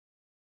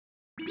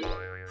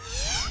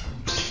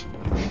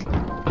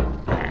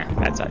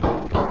That side.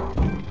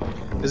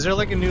 Is there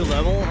like a new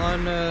level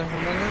on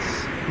Among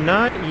Us?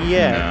 Not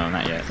yet. No,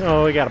 not yet.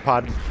 Oh, we got a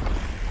pod.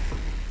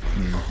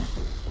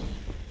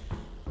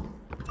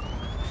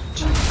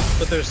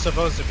 But there's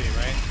supposed to be,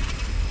 right?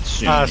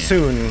 Soon. Yeah.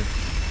 Soon.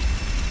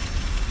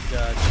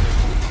 Gotcha.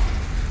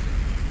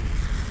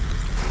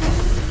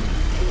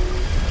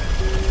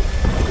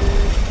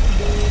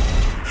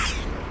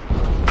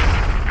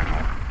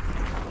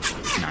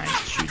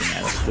 Nice shooting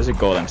at us. There's a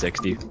gold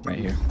M60 right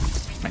here.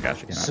 Oh my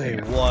gosh, I cannot. Say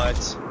think of it.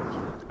 what?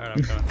 Alright,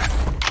 I'm coming.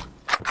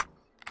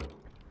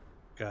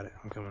 Got it,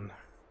 I'm coming.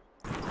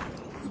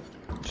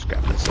 Just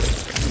grab this.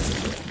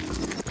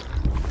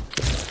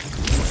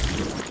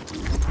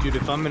 Dude,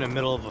 if I'm in the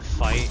middle of a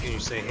fight and you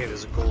say, hey,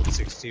 there's a gold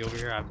 60 over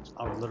here,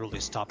 I'll literally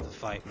stop the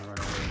fight and run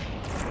away.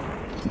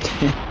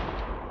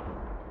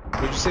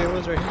 What'd you say it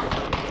was right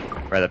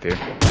here? Right up here.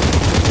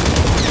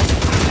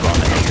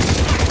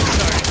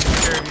 Sorry, I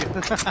scared you.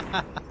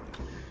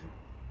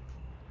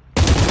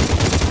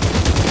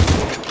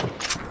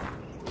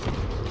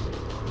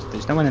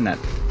 There's no one in that.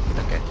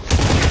 Okay.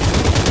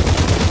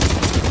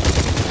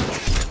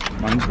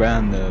 One's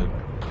around the.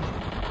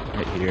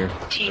 Right here.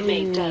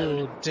 Teammate down.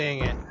 Oh, dang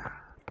it.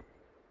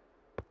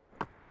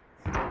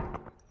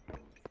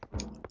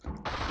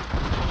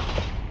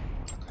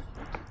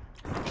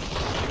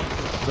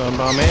 Zone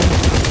bomb in.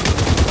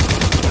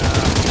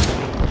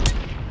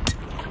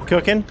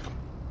 Cooking.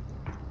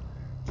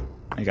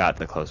 I got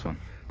the close one.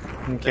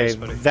 Okay, Thanks,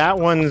 buddy. that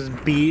one's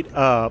beat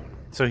up,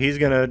 so he's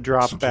gonna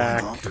drop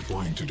back.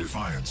 Deploying to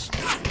Defiance.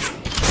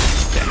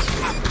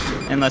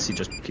 Unless he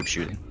just keeps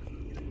shooting.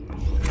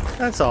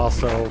 That's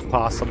also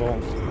possible.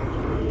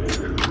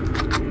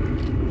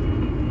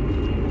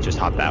 Just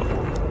hop that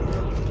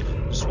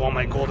one. Just want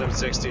my gold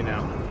M60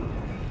 now.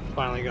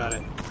 Finally got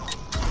it.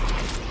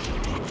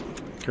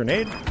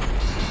 Grenade.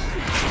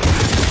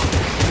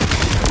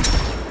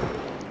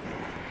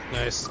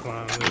 Nice. Come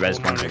on, there's Res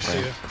one more one next right to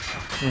you.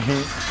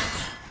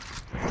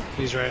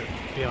 Mm-hmm. He's right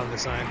beyond the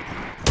sign.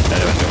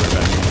 That one's over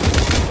back.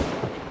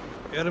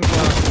 Get him,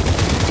 Cloud.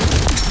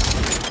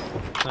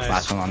 Nice.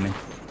 Last one on me.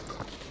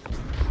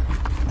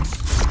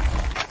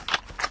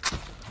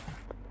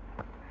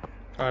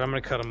 Alright, I'm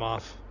gonna cut him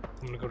off.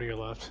 I'm gonna go to your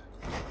left.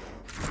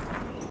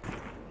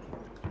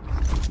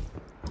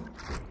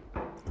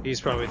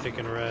 He's probably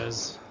thinking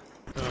res.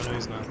 Oh, no,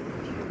 he's not.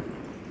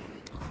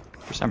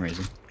 For some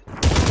reason.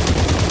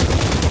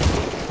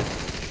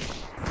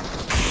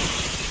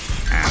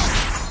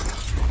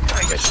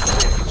 I guess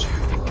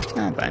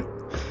you I'm fine.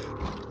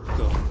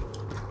 Cool.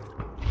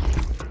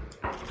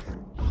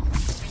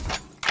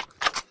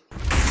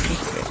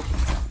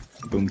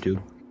 Boom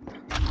tube.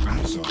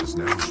 Battlezone is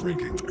now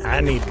shrinking. I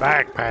need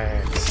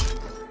backpacks.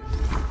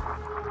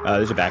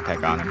 There's a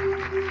backpack on him.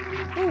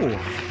 Ooh,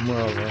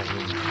 well then.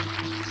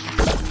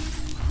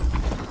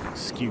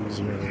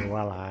 Excuse me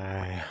while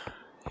I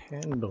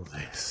handle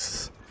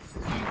this.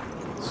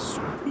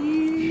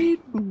 Sweet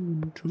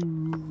boom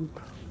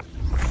tube.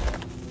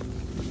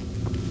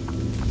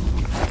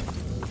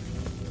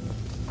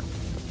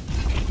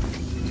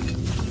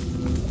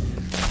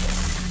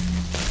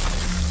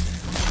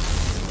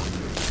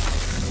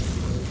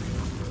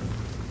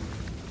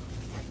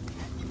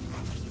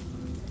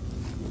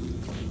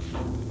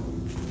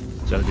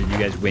 So did you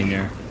guys win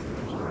your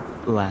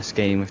last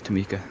game with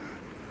Tamika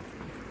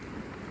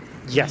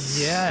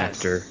Yes.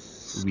 after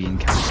we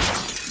encountered?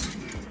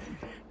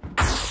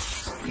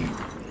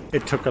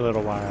 It took a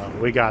little while.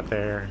 We got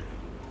there.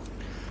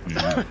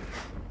 No.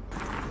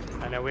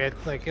 I know we had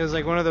like it was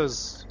like one of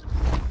those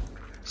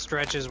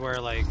stretches where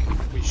like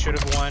we should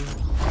have won.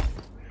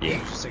 Yeah.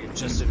 Just like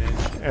just an inch.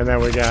 And then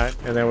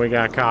we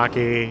got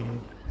cocky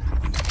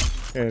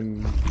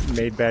and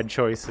made bad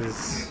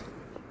choices.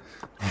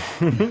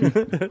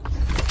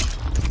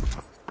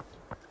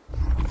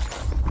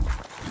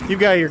 You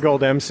got your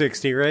gold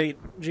M60, right,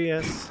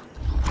 GS?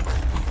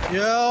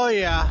 Oh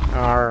yeah.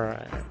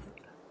 Alright.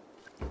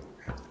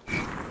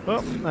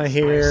 Oh, I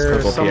hear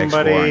Purple PX4 in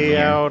somebody here.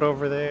 out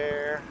over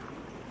there.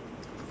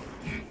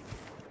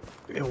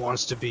 It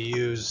wants to be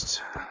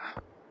used.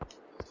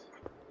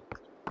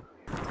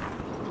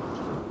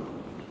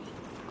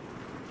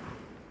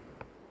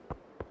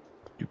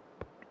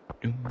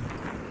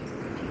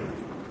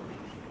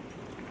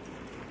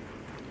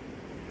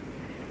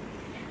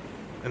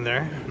 In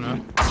there?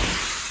 No.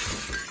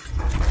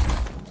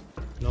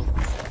 Nope.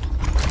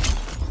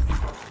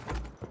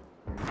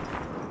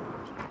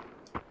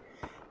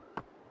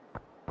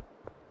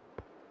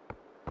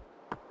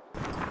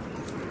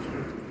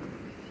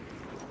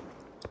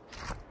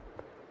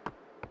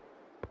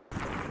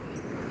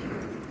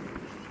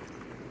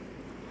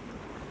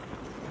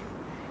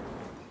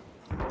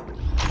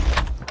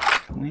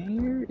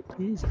 Where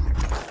is it?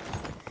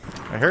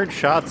 I heard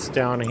shots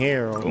down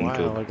here a Boom while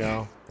tube.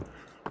 ago.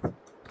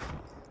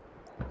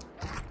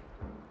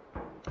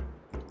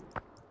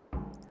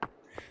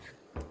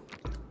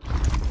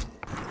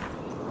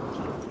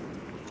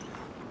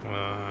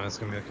 It's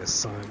gonna be like a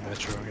Sonic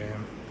Metro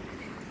game.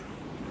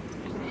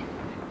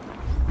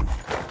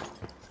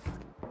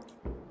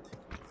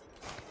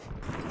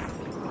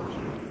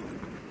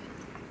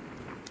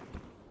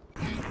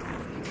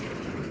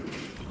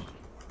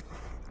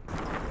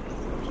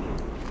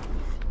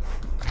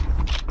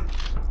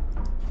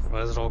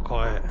 Why is it all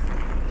quiet?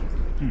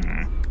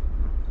 Hmm.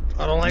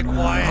 I don't like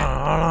quiet.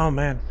 Oh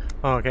man.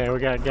 Okay, we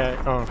got guy.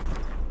 Oh,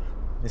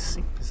 is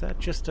that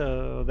just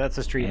a? That's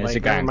a street Yeah, light. there's a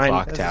guy Never in mind,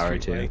 clock that's a tower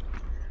street too. light.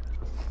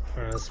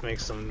 Alright, let's make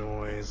some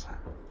noise.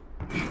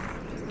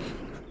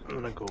 I'm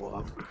gonna go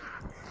up.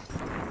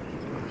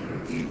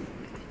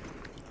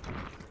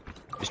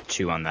 Just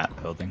chew on that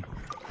building.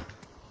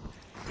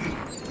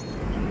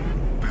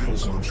 Battle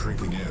zone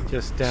shrinking in.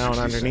 Just down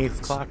 60 underneath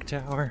seconds. clock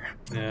tower.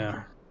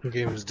 Yeah, the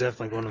game is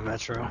definitely going to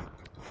Metro.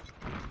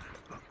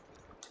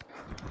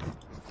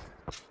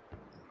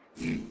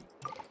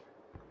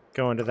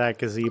 Going to that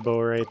gazebo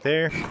right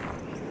there.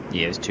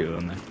 Yeah, there's 2 of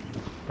them there.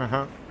 Uh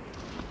huh.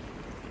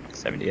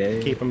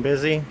 78. Keep them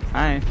busy.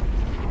 Hi.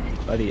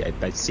 Buddy,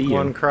 I see you.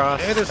 One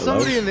cross. Hey, there's Hello?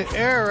 somebody in the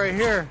air right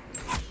here.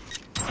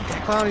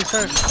 Clown, he's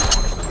trying.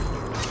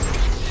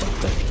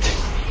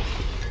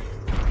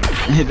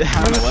 I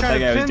don't know what trying that to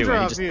guy was pin doing. He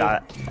drop just you.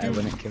 thought I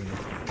wouldn't kill him.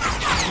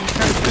 He's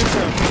trying to pick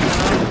up.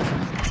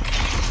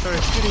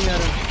 Started shooting at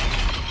him.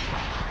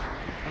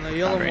 On the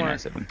yellow Not very mark.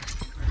 nice of him.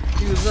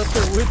 He was up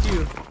there with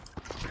you.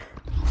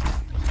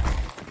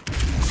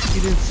 He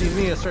didn't see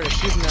me. I started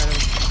shooting at him.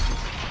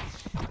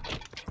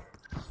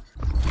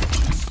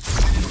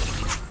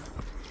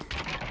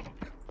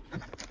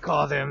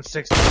 Call them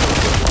 60.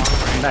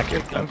 Back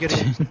here. I'm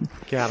getting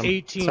Got him.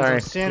 18s. Sorry. I'm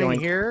standing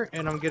Yoink. here,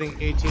 and I'm getting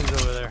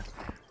 18s over there.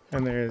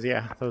 And there's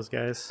those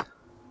guys.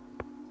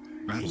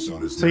 Battle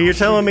zone is So now you're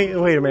telling shrinking.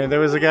 me? Wait a minute. There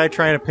was a guy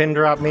trying to pin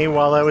drop me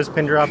while I was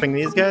pin dropping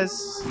these guys.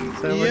 Is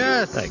that what-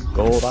 Yes. That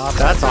gold op.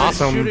 That's I started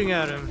awesome. shooting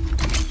at him.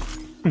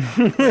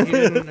 But he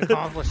didn't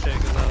accomplish it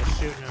because I was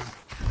shooting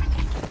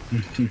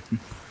him.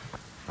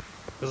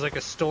 It was like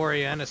a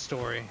story and a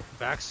story.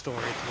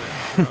 Backstory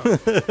to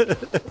it.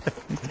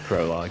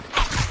 Prologue.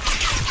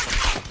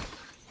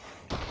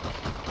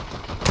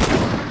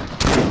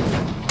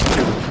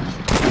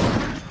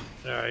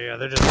 Oh yeah,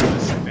 they're just gonna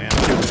spam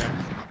over there.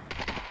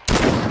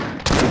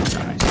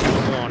 Nice.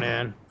 I'm going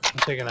in. I'm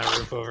taking that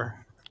roof over.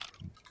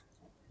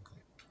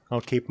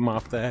 I'll keep them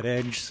off that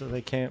edge so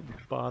they can't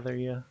bother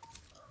you.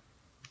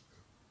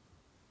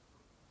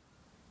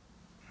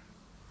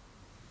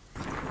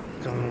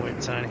 Don't wait,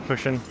 Tiny.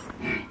 Pushing.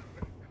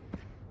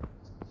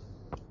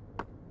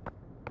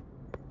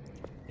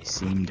 They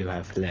seem to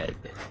have fled.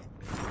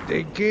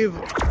 They gave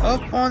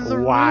up on the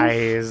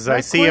Wise. I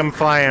That see quick? him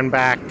flying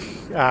back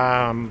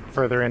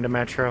further into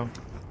Metro.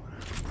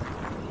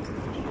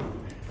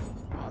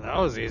 Oh, that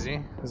was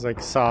easy. Cause I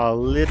saw a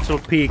little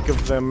peek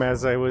of them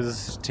as I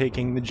was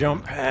taking the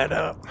jump pad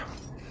up.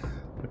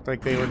 Looked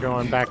like they were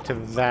going back to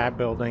that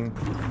building.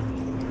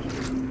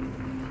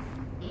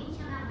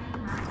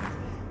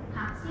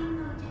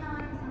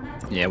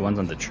 Yeah, one's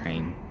on the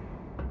train.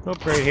 Oh,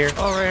 right here.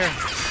 Oh, right here.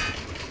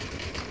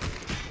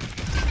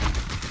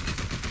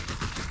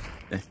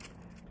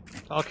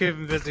 I'll keep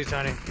him busy,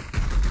 Tiny.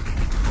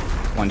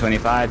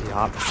 125, he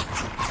hopped.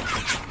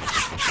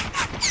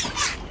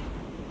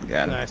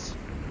 Got him. Nice.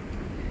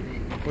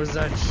 Where's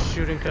that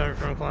shooting coming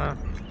from, Clown?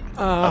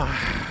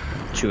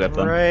 Chew up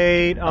them.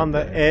 Right on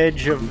the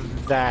edge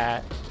of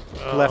that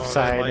Oh, left they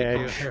side like you.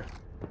 edge. Here,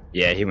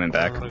 Yeah, he went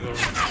back. I'm gonna go.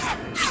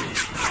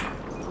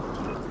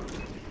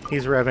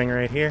 He's revving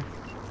right here.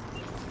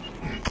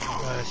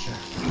 Gotcha.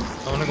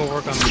 I wanna go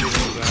work on the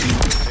shooting back.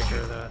 Take care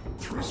of that.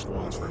 3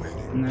 squads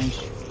remaining. Nice.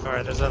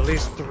 Alright, there's at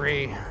least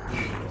 3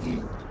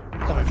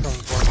 coming from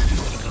one.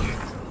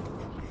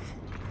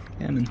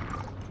 Yeah, man.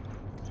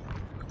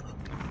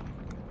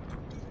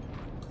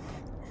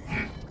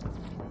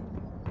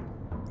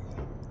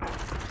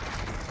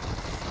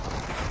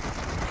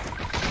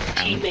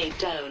 Teammate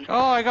down.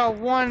 Oh, I got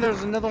 1.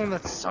 There's another one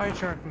that's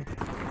sidetracked me.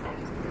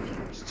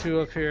 There's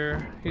 2 up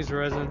here. He's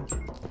resin.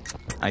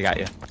 I got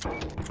you.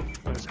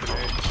 Nice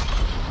grenade.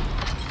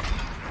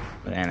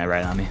 And they're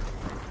right on me.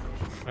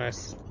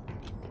 Nice.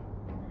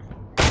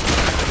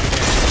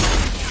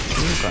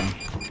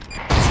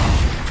 Okay.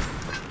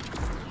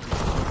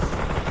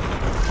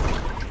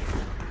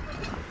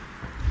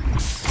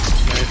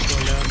 Nice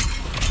one down.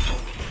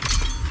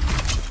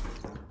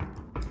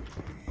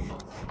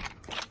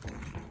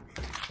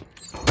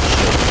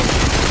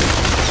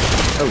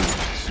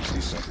 Oh,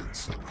 60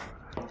 seconds.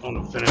 I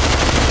wanna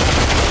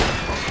finish.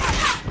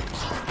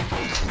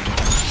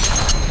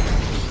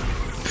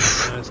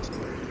 Nice.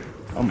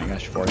 oh my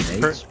gosh, 4 Per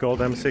nades. gold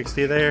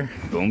M60 there.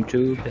 Boom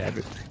tube,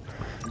 everything.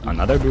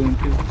 Another boom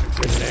tube.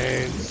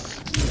 Grenades.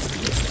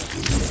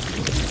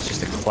 It's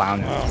just a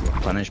clown Wow.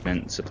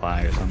 punishment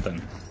supply or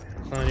something.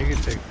 Oh, you can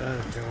take that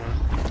if you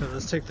want. So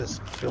let's take this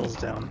bills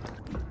down.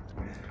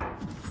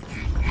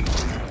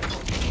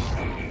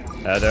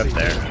 They're up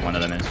there. One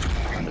of them is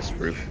on this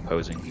roof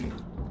posing.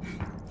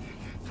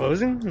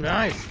 Posing?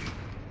 Nice.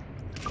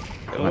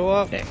 Go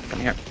up. Hey, come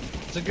here.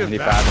 It's a good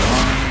 95 back. on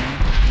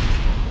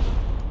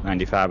one.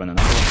 95 on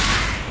another one.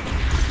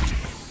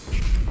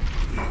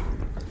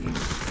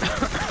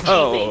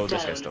 Oh,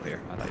 this guy's still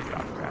here. I thought you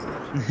dropped crap.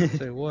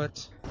 Say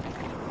what?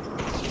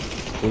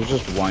 There's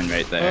just one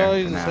right there. Oh,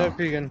 he's now. a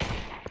vegan.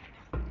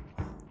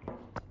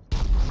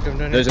 Come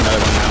down There's here.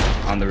 another one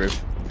now on the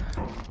roof.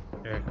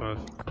 Yeah, Yeah, come on.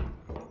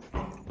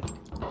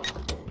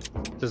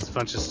 There's a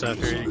bunch of stuff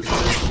here you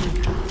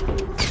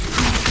can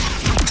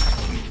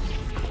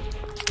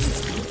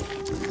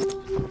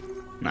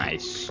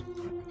Nice.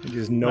 You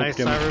just noped Nice,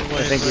 him. I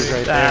I think he's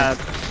right Ah,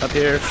 there. up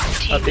here.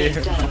 Up here.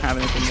 I don't have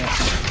anything yet.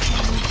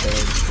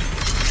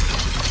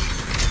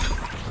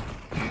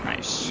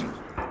 Nice.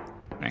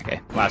 Okay,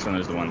 last one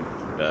is the one.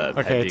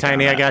 Okay, head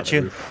Tiny, peek I on got the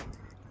you. roof.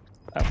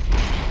 Oh.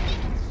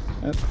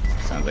 Oh,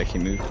 sounds like he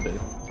moved a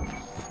bit.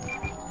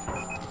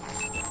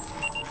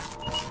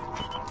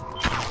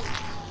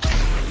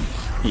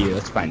 Yeah,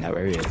 let's find out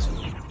where he is.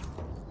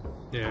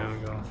 Yeah,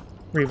 I'm going.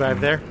 Revive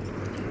there.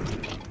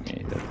 Yeah,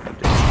 he does have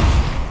to-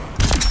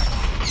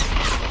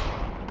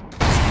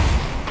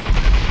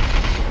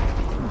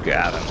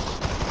 Got him.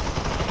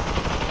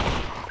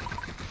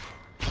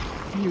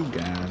 You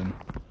got him.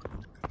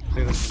 I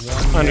think there's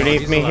one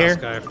Underneath he's me the last here.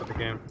 guy for the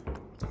game.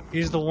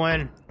 He's the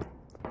one.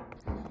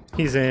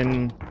 He's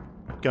in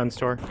gun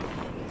store.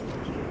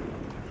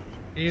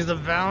 He's the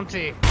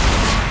bounty.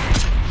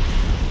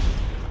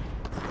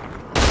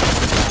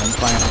 I'm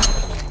fine.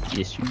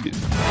 Yes, you do.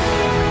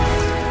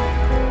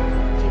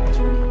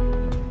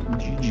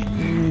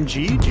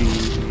 GG.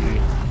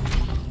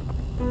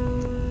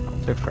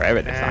 Took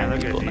forever to Man, find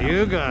look people at now.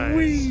 you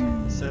guys.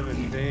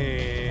 17.